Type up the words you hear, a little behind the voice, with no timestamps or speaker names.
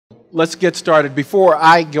let's get started. Before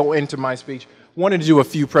I go into my speech, I wanted to do a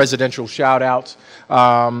few presidential shout-outs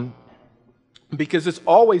because it's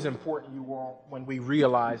always important, you all, when we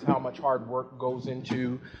realize how much hard work goes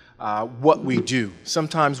into what we do.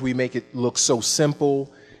 Sometimes we make it look so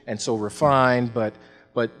simple and so refined, but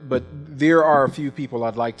there are a few people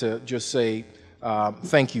I'd like to just say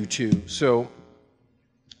thank you to. So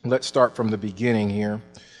let's start from the beginning here.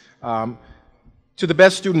 To the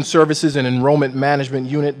best student services and enrollment management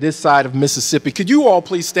unit this side of Mississippi. Could you all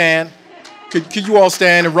please stand? Could you all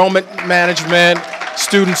stand? Enrollment management,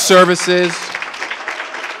 student services.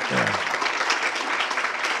 Yeah.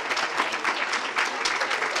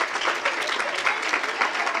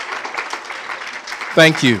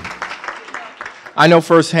 Thank you. I know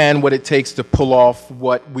firsthand what it takes to pull off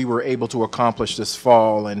what we were able to accomplish this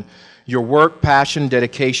fall, and your work, passion,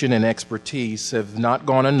 dedication, and expertise have not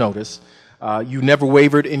gone unnoticed. You never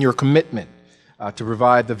wavered in your commitment to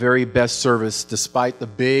provide the very best service despite the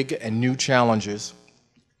big and new challenges,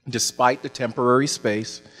 despite the temporary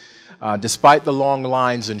space, despite the long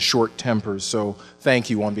lines and short tempers. So thank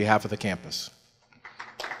you on behalf of the campus.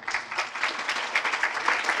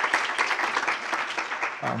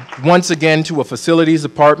 Once again, to a facilities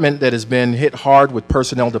department that has been hit hard with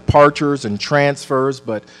personnel departures and transfers,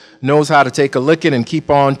 but knows how to take a licking and keep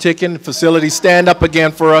on ticking. Facilities, stand up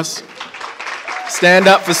again for us. Stand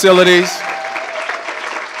up, facilities.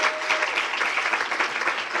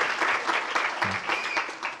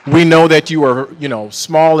 We know that you are,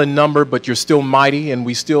 small in number, but you're still mighty, and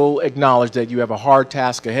we still acknowledge that you have a hard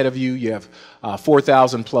task ahead of you. You have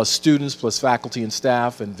 4,000 plus students, plus faculty and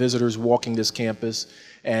staff and visitors walking this campus,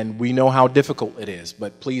 and we know how difficult it is,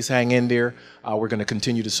 but please hang in there. We're going to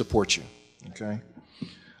continue to support you, okay?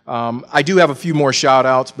 I do have a few more shout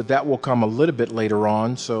outs, but that will come a little bit later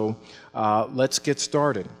on, so let's get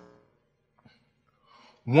started.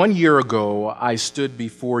 1 year ago, I stood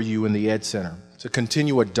before you in the Ed Center to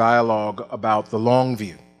continue a dialogue about the long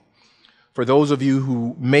view. For those of you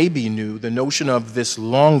who may be new, the notion of this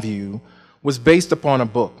long view was based upon a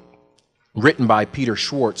book written by Peter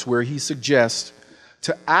Schwartz, where he suggests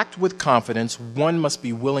to act with confidence, one must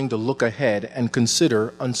be willing to look ahead and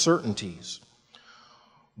consider uncertainties.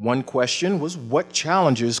 One question was, what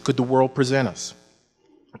challenges could the world present us?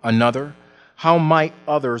 Another, how might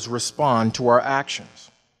others respond to our actions?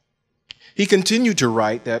 He continued to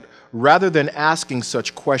write that rather than asking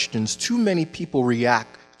such questions, too many people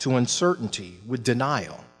react to uncertainty with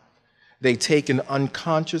denial. They take an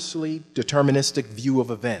unconsciously deterministic view of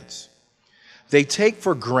events. They take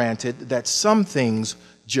for granted that some things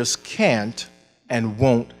just can't and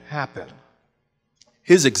won't happen.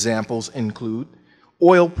 His examples include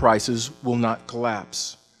oil prices will not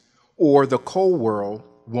collapse, or the coal world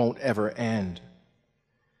won't ever end.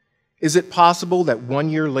 Is it possible that 1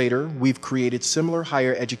 year later, we've created similar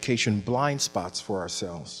higher education blind spots for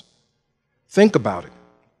ourselves? Think about it.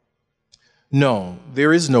 No,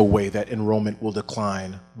 there is no way that enrollment will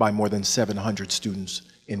decline by more than 700 students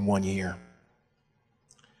in 1 year.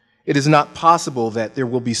 It is not possible that there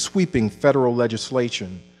will be sweeping federal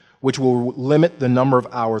legislation which will limit the number of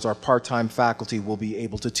hours our part-time faculty will be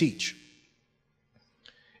able to teach.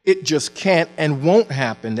 It just can't and won't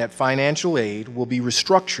happen that financial aid will be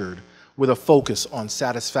restructured with a focus on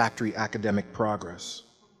satisfactory academic progress.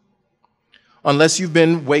 Unless you've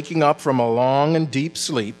been waking up from a long and deep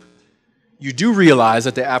sleep, you do realize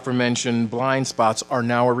that the aforementioned blind spots are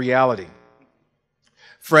now a reality.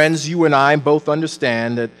 Friends, you and I both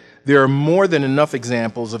understand that there are more than enough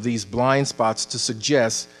examples of these blind spots to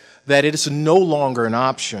suggest that it is no longer an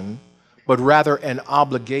option, but rather an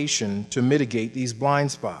obligation to mitigate these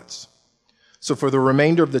blind spots. So for the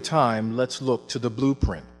remainder of the time, let's look to the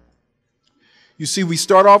blueprint. You see, we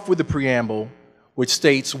start off with the preamble, which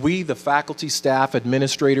states, we, the faculty, staff,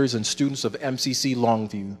 administrators, and students of MCC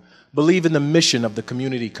Longview, believe in the mission of the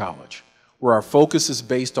community college, where our focus is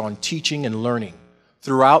based on teaching and learning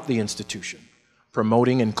throughout the institution,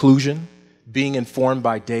 promoting inclusion, being informed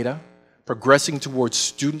by data, progressing towards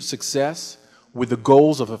student success, with the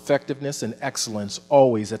goals of effectiveness and excellence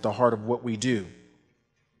always at the heart of what we do.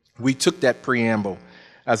 We took that preamble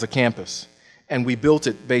as a campus, and we built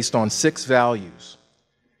it based on 6 values.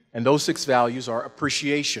 And those 6 values are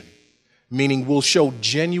appreciation, meaning we'll show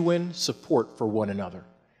genuine support for one another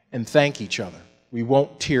and thank each other. We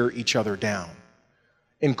won't tear each other down.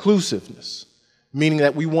 Inclusiveness, meaning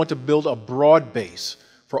that we want to build a broad base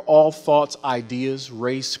for all thoughts, ideas,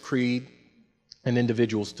 race, creed, and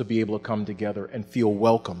individuals to be able to come together and feel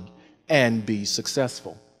welcomed and be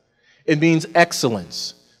successful. It means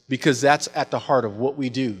excellence, because that's at the heart of what we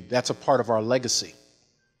do. That's a part of our legacy.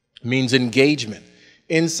 It means engagement.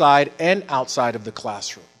 inside and outside of the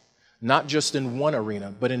classroom, not just in one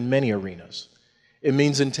arena, but in many arenas. It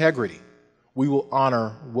means integrity. We will honor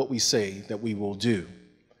what we say that we will do.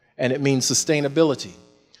 And it means sustainability,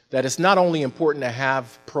 that it's not only important to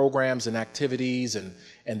have programs and activities and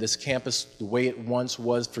this campus the way it once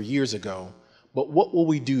was for years ago, but what will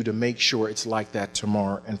we do to make sure it's like that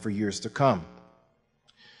tomorrow and for years to come?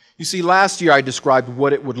 You see, last year I described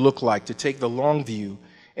what it would look like to take the long view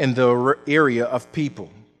in the area of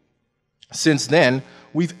people. Since then,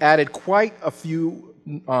 we've added quite a few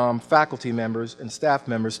faculty members and staff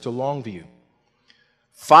members to Longview.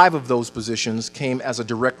 5 of those positions came as a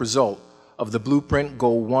direct result of the Blueprint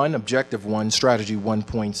Goal 1, Objective 1, Strategy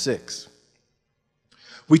 1.6.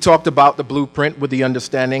 We talked about the blueprint with the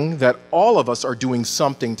understanding that all of us are doing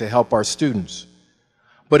something to help our students.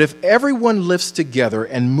 But if everyone lifts together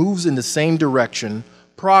and moves in the same direction,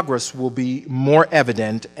 progress will be more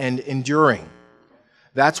evident and enduring.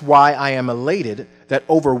 That's why I am elated that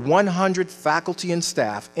over 100 faculty and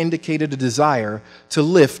staff indicated a desire to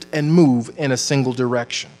lift and move in a single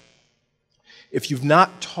direction. If you've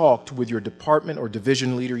not talked with your department or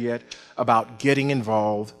division leader yet about getting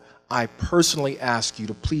involved, I personally ask you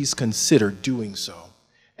to please consider doing so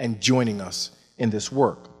and joining us in this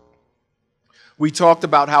work. We talked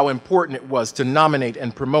about how important it was to nominate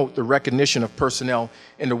and promote the recognition of personnel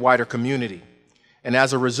in the wider community. And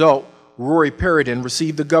as a result, Rory Perridon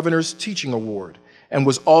received the Governor's Teaching Award and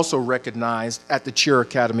was also recognized at the Cheer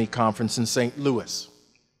Academy Conference in St. Louis.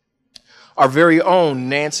 Our very own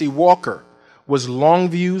Nancy Walker was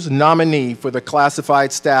Longview's nominee for the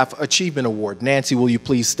Classified Staff Achievement Award. Nancy, will you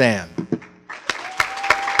please stand?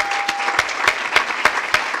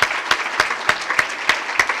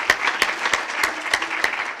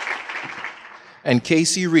 And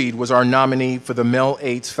Casey Reed was our nominee for the Mel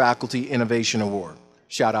Aids Faculty Innovation Award.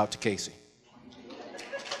 Shout out to Casey.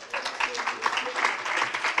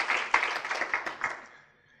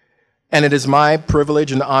 And it is my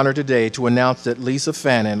privilege and honor today to announce that Lisa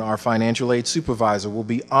Fannin, our financial aid supervisor, will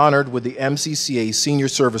be honored with the MCCA Senior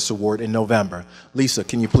Service Award in November. Lisa,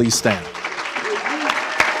 can you please stand?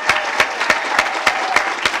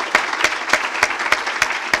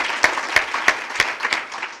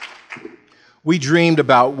 We dreamed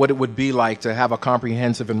about what it would be like to have a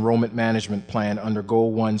comprehensive enrollment management plan under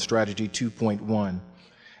Goal 1 Strategy 2.1.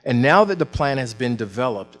 And now that the plan has been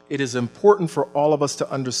developed, it is important for all of us to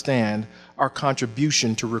understand our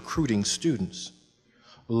contribution to recruiting students.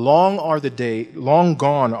 Long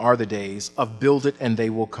gone are the days of build it and they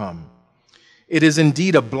will come. It is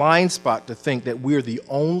indeed a blind spot to think that we're the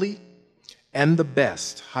only and the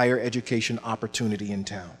best higher education opportunity in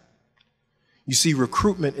town. You see,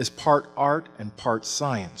 recruitment is part art and part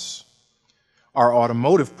science. Our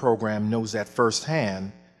automotive program knows that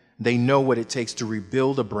firsthand. They know what it takes to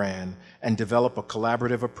rebuild a brand and develop a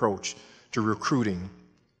collaborative approach to recruiting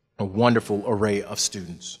a wonderful array of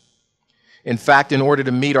students. In fact, in order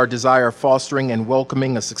to meet our desire of fostering and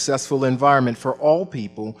welcoming a successful environment for all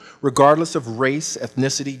people, regardless of race,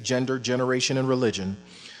 ethnicity, gender, generation, and religion,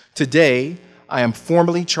 today I am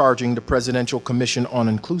formally charging the Presidential Commission on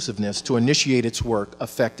Inclusiveness to initiate its work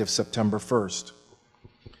effective September 1st.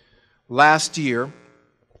 Last year,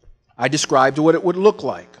 I described what it would look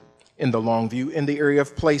like in the Longview in the area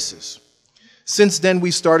of places. Since then, we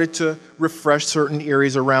started to refresh certain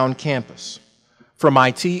areas around campus, from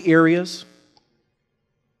IT areas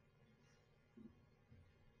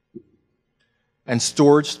and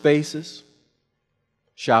storage spaces,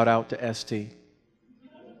 shout out to ST,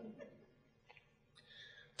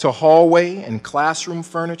 to hallway and classroom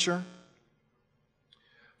furniture,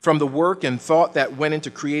 from the work and thought that went into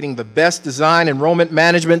creating the best design enrollment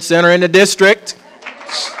management center in the district,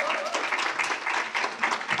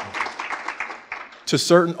 to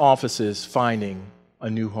certain offices finding a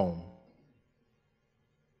new home.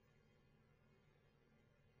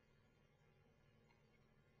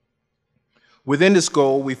 Within this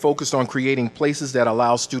goal, we focused on creating places that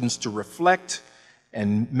allow students to reflect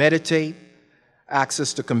and meditate,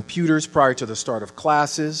 access to computers prior to the start of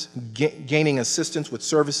classes, gaining assistance with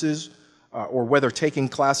services, or whether taking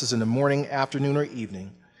classes in the morning, afternoon, or evening.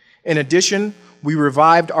 In addition, we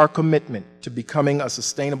revived our commitment to becoming a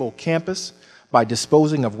sustainable campus by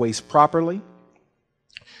disposing of waste properly,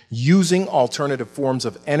 using alternative forms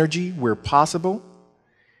of energy where possible,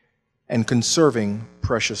 and conserving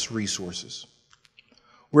precious resources.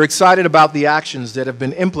 We're excited about the actions that have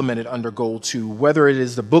been implemented under Goal 2, whether it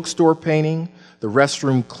is the bookstore painting, the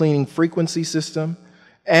restroom cleaning frequency system,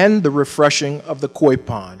 and the refreshing of the koi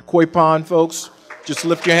pond. Koi pond, folks, just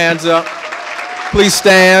lift your hands up. Please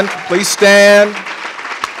stand, please stand.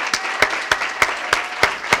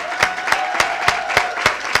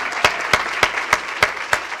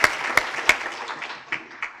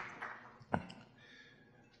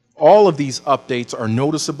 All of these updates are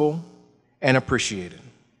noticeable and appreciated.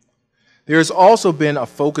 There has also been a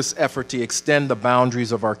focused effort to extend the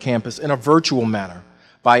boundaries of our campus in a virtual manner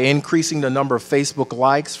by increasing the number of Facebook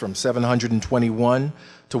likes from 721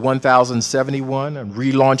 to 1,071 and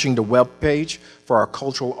relaunching the web page for our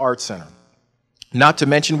Cultural Arts Center. Not to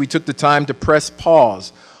mention, we took the time to press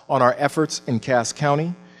pause on our efforts in Cass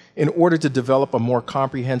County in order to develop a more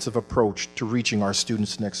comprehensive approach to reaching our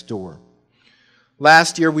students next door.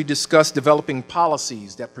 Last year, we discussed developing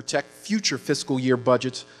policies that protect future fiscal year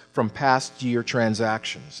budgets from past year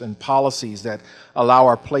transactions and policies that allow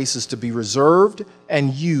our places to be reserved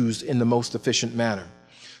and used in the most efficient manner.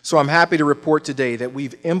 So I'm happy to report today that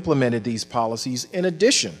we've implemented these policies in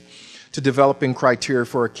addition to developing criteria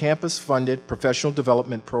for a campus-funded professional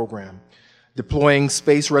development program, deploying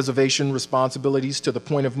space reservation responsibilities to the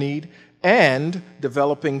point of need, and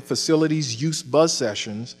developing facilities use buzz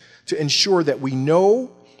sessions to ensure that we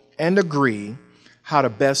know and agree how to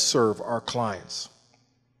best serve our clients.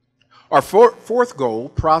 Our fourth goal,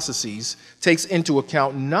 processes, takes into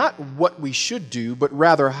account not what we should do, but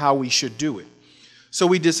rather how we should do it. So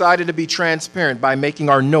we decided to be transparent by making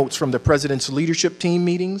our notes from the President's leadership team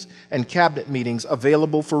meetings and cabinet meetings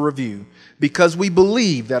available for review, because we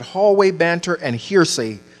believe that hallway banter and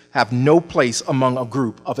hearsay have no place among a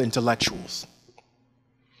group of intellectuals.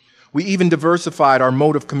 We even diversified our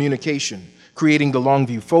mode of communication, creating the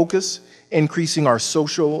Longview Focus, increasing our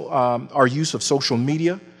use of social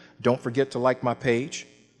media. Don't forget to like my page.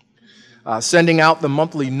 Sending out the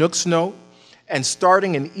monthly Nooks Note, and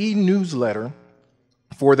starting an e-newsletter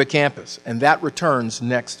for the campus, and that returns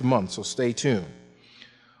next month, so stay tuned.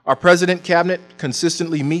 Our President Cabinet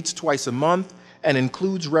consistently meets twice a month and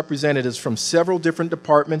includes representatives from several different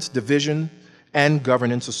departments, divisions, and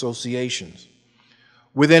governance associations.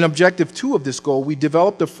 Within Objective 2 of this goal, we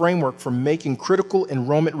developed a framework for making critical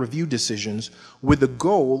enrollment review decisions with the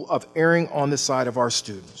goal of erring on the side of our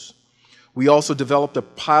students. We also developed a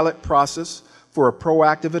pilot process for a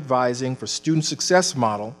proactive advising for student success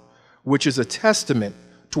model, which is a testament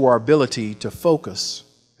to our ability to focus,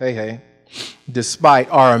 despite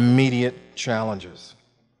our immediate challenges.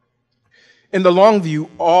 In the Longview,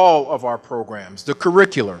 all of our programs, the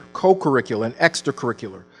curricular, co-curricular, and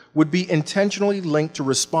extracurricular, would be intentionally linked to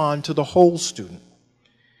respond to the whole student.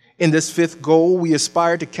 In this fifth goal, we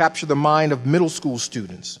aspire to capture the mind of middle school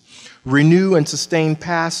students, renew and sustain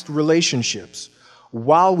past relationships,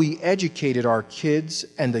 while we educated our kids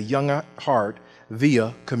and the young at heart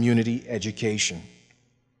via community education.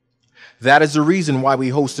 That is the reason why we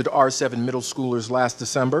hosted R7 middle schoolers last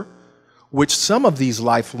December, which some of these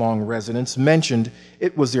lifelong residents mentioned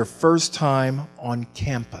it was their first time on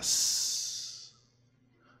campus.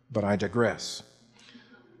 But I digress.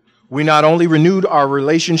 We not only renewed our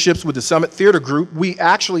relationships with the Summit Theater Group, we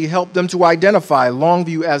actually helped them to identify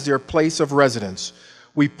Longview as their place of residence.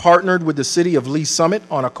 We partnered with the city of Lee Summit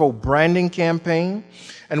on a co-branding campaign,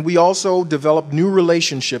 and we also developed new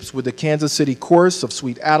relationships with the Kansas City Chorus of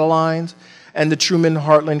Sweet Adelines and the Truman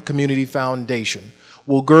Heartland Community Foundation.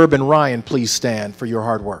 Will Gerb and Ryan please stand for your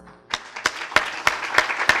hard work?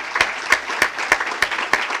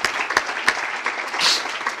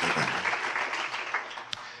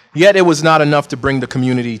 Yet it was not enough to bring the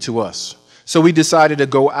community to us. So we decided to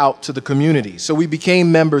go out to the community. So we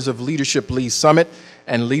became members of Leadership Lee Summit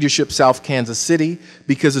and Leadership South Kansas City,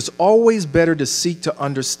 because it's always better to seek to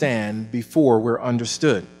understand before we're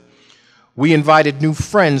understood. We invited new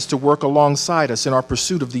friends to work alongside us in our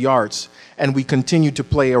pursuit of the arts, and we continue to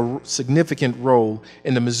play a significant role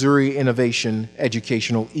in the Missouri innovation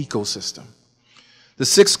educational ecosystem. The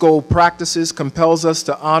sixth goal, practices, compels us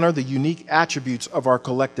to honor the unique attributes of our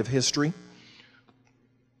collective history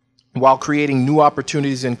while creating new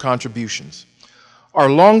opportunities and contributions. Our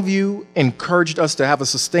Longview encouraged us to have a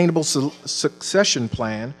sustainable succession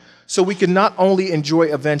plan so we can not only enjoy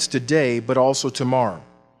events today, but also tomorrow.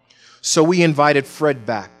 So we invited Fred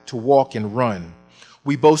back to walk and run.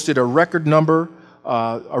 We boasted a record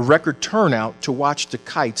turnout to watch the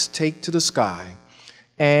kites take to the sky,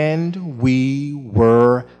 and we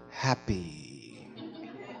were happy.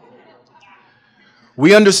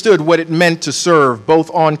 We understood what it meant to serve both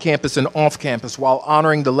on campus and off campus while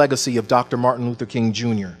honoring the legacy of Dr. Martin Luther King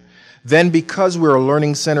Jr. Then, because we're a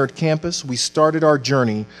learning-centered campus, we started our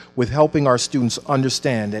journey with helping our students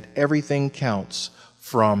understand that everything counts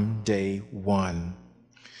from day one.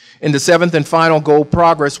 In the seventh and final goal,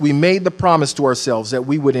 progress, we made the promise to ourselves that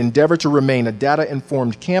we would endeavor to remain a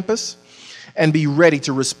data-informed campus and be ready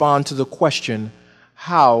to respond to the question,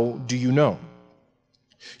 how do you know?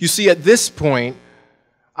 You see, at this point,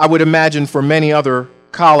 I would imagine for many other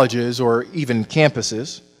colleges or even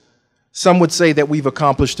campuses, Some would say that we've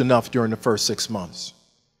accomplished enough during the first 6 months,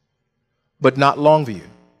 but not Longview,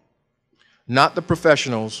 not the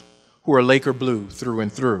professionals who are Laker blue through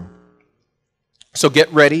and through. So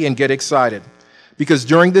get ready and get excited, because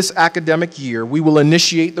during this academic year, we will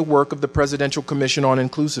initiate the work of the Presidential Commission on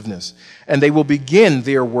Inclusiveness, and they will begin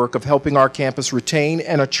their work of helping our campus retain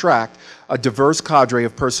and attract a diverse cadre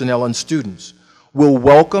of personnel and students. We'll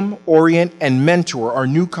welcome, orient, and mentor our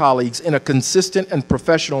new colleagues in a consistent and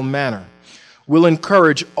professional manner. We'll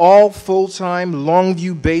encourage all full-time,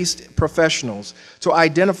 Longview-based professionals to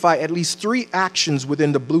identify at least 3 actions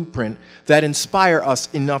within the blueprint that inspire us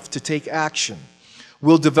enough to take action.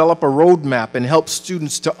 We'll develop a roadmap and help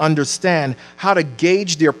students to understand how to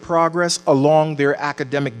gauge their progress along their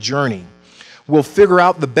academic journey. We'll figure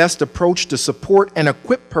out the best approach to support and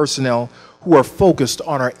equip personnel who are focused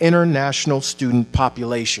on our international student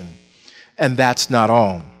population. And that's not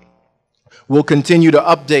all. We'll continue to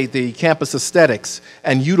update the campus aesthetics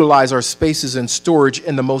and utilize our spaces and storage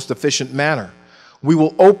in the most efficient manner. We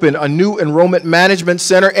will open a new enrollment management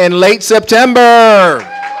center in late September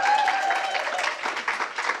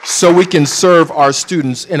so we can serve our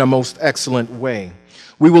students in a most excellent way.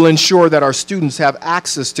 We will ensure that our students have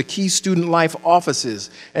access to key student life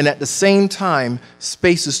offices and at the same time,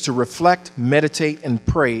 spaces to reflect, meditate, and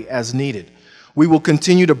pray as needed. We will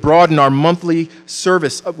continue to broaden our monthly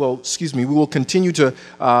service, we will continue to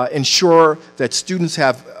ensure that students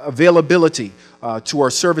have availability to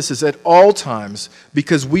our services at all times,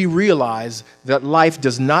 because we realize that life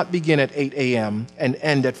does not begin at 8 a.m. and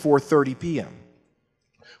end at 4:30 p.m.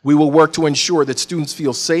 We will work to ensure that students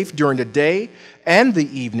feel safe during the day and the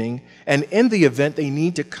evening, and in the event they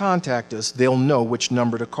need to contact us, they'll know which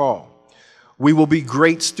number to call. We will be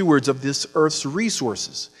great stewards of this earth's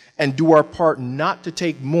resources and do our part not to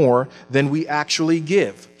take more than we actually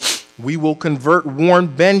give. We will convert worn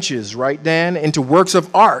benches, right, Dan, into works of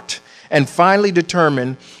art, and finally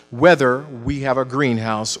determine whether we have a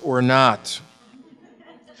greenhouse or not.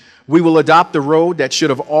 We will adopt the road that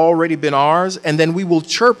should have already been ours, and then we will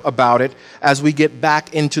chirp about it as we get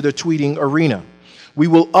back into the tweeting arena. We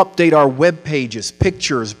will update our web pages,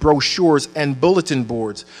 pictures, brochures, and bulletin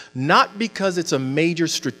boards, not because it's a major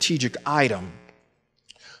strategic item,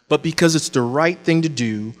 but because it's the right thing to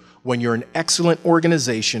do when you're an excellent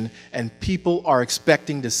organization and people are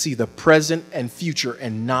expecting to see the present and future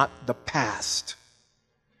and not the past.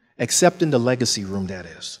 Except in the legacy room, that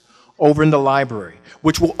is, over in the library,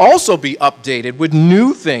 which will also be updated with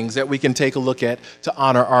new things that we can take a look at to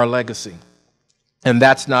honor our legacy. And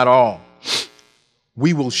that's not all.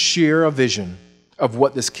 We will share a vision of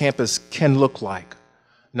what this campus can look like,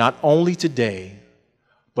 not only today,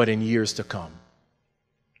 but in years to come.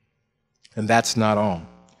 And that's not all.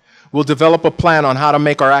 We'll develop a plan on how to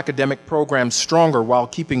make our academic programs stronger while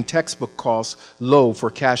keeping textbook costs low for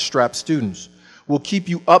cash-strapped students. We'll keep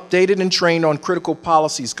you updated and trained on critical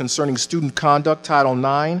policies concerning student conduct, Title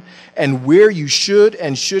IX, and where you should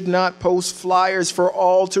and should not post flyers for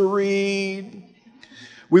all to read.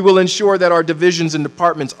 We will ensure that our divisions and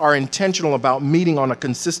departments are intentional about meeting on a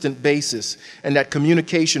consistent basis and that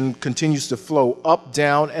communication continues to flow up,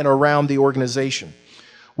 down, and around the organization.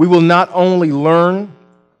 We will not only learn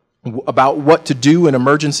about what to do in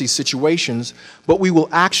emergency situations, but we will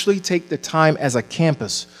actually take the time as a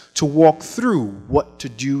campus to walk through what to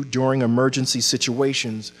do during emergency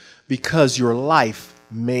situations, because your life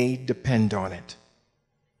may depend on it.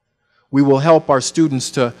 We will help our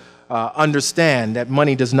students to understand that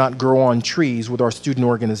money does not grow on trees with our student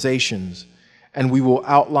organizations, and we will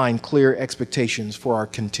outline clear expectations for our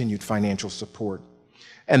continued financial support.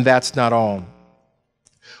 And that's not all.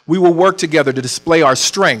 We will work together to display our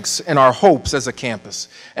strengths and our hopes as a campus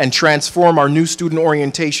and transform our new student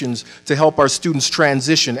orientations to help our students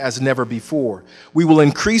transition as never before. We will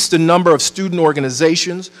increase the number of student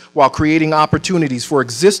organizations while creating opportunities for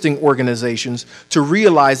existing organizations to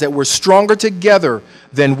realize that we're stronger together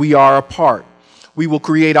than we are apart. We will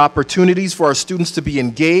create opportunities for our students to be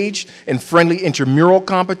engaged in friendly intramural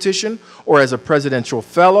competition or as a presidential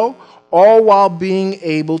fellow, all while being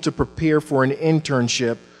able to prepare for an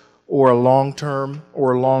internship or a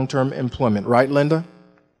long-term employment. Right, Linda?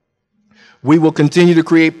 We will continue to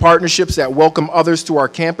create partnerships that welcome others to our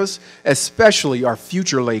campus, especially our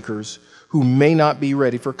future Lakers who may not be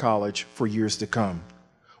ready for college for years to come.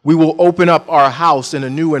 We will open up our house in a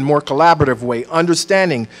new and more collaborative way,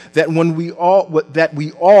 understanding that we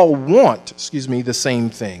all want, the same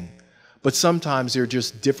thing, but sometimes there are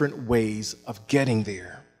just different ways of getting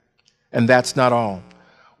there. And that's not all.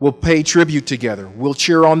 We'll pay tribute together. We'll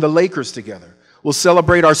cheer on the Lakers together. We'll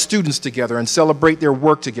celebrate our students together and celebrate their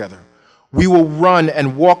work together. We will run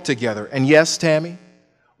and walk together. And yes, Tammy,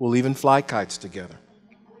 we'll even fly kites together.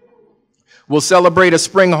 We'll celebrate a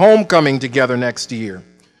spring homecoming together next year.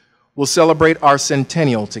 We'll celebrate our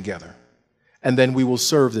centennial together. And then we will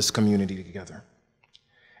serve this community together.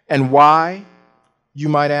 And why, you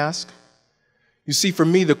might ask? You see, for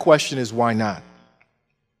me, the question is why not?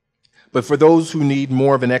 But for those who need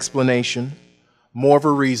more of an explanation, more of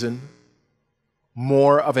a reason,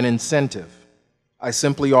 more of an incentive, I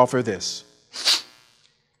simply offer this.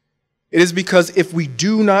 It is because if we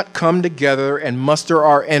do not come together and muster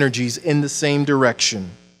our energies in the same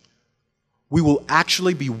direction, we will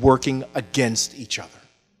actually be working against each other.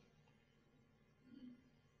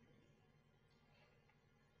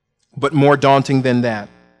 But more daunting than that,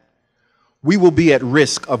 we will be at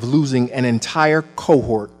risk of losing an entire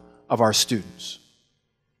cohort of our students.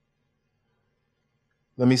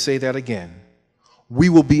 Let me say that again. We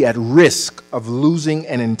will be at risk of losing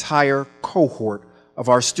an entire cohort of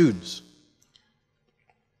our students.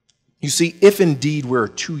 You see, if indeed we're a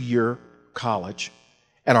 2-year college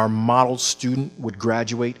and our model student would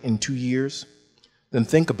graduate in 2 years, then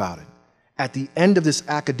think about it. At the end of this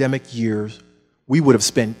academic year, we would have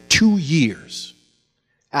spent 2 years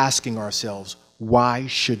asking ourselves, why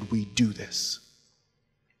should we do this?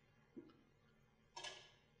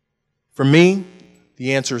 For me,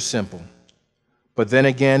 the answer is simple. But then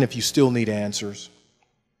again, if you still need answers,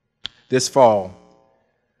 this fall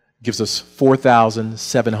gives us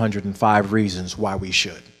 4,705 reasons why we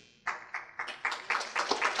should.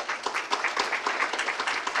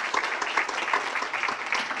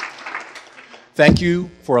 Thank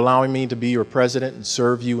you for allowing me to be your president and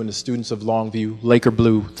serve you and the students of Longview, Laker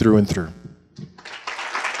Blue through and through.